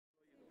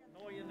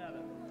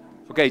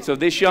Okay, so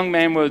this young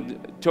man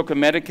took a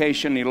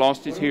medication, he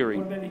lost his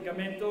hearing.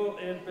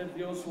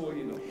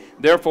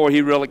 Therefore,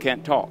 he really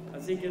can't talk.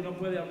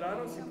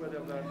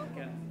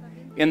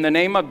 In the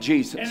name of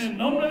Jesus,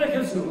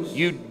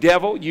 you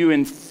devil,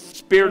 you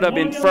spirit of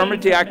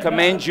infirmity, I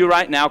command you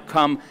right now,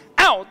 come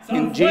out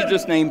in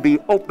Jesus' name, be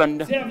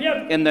opened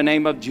in the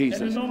name of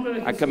Jesus.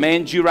 I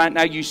command you right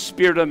now, you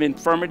spirit of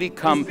infirmity,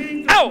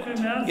 come out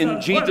in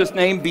Jesus'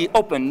 name, be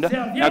opened.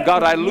 Now,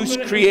 God, I loose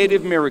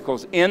creative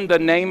miracles in the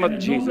name of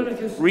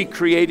Jesus.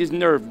 Recreate his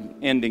nerve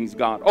endings,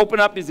 God. Open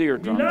up his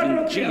eardrums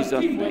in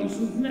Jesus'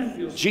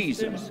 name.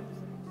 Jesus.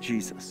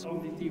 Jesus.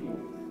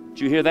 Did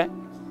you hear that?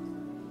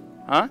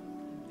 Huh?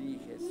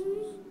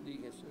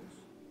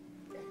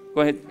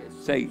 Go ahead.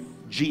 Say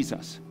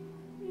Jesus.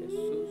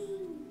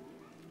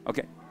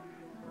 Okay.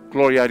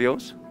 Gloria a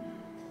Dios.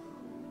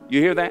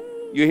 You hear that?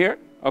 You hear it?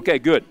 Okay,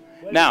 good.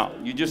 Now,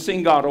 you just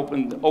seen God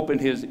open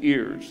his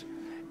ears.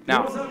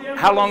 Now,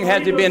 how long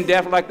has he been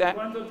deaf like that?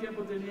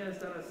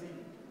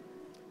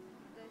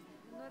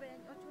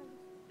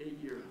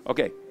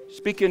 Okay,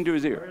 speak into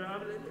his ear.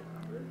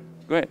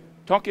 Go ahead.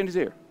 Talk in his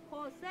ear.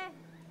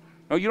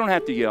 No, you don't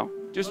have to yell.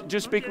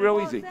 Just speak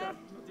real easy.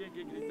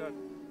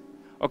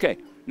 Okay,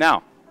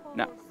 now,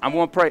 I'm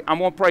going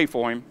to pray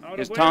for him.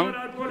 His tongue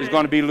is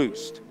going to be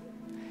loosed.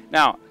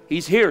 Now,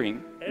 he's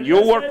hearing.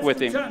 You'll work with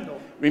him.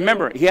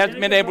 Remember, he hasn't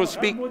been able to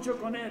speak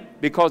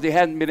because he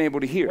hasn't been able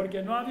to hear.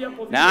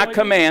 Now, I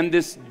command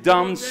this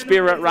dumb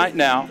spirit right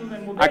now.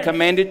 I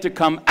command it to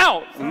come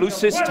out and loose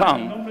his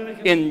tongue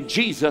in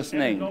Jesus'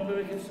 name.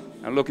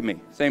 Now, look at me.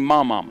 Say,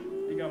 mama.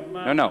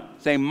 No.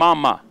 Say,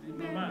 mama.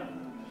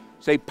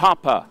 Say,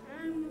 papa.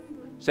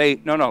 Say,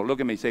 no, look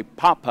at me. Say,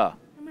 papa.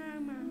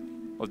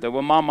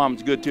 Well, my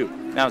mom's good too.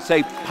 Now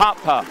say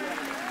papa.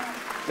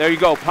 There you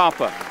go,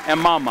 papa and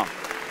mama.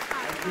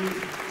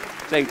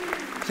 Say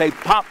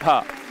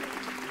papa.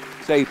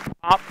 Say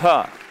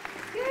papa.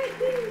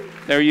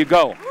 There you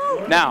go.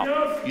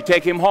 Now you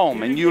take him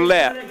home and you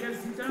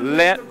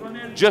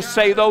just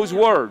say those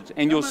words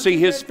and you'll see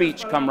his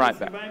speech come right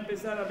back.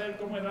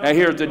 Now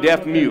here's the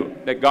deaf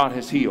mute that God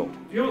has healed.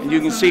 And you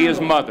can see his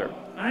mother.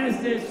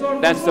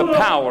 That's the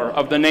power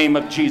of the name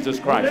of Jesus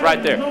Christ.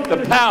 Right there.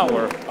 The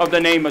power of the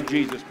name of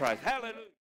Jesus Christ. Hallelujah.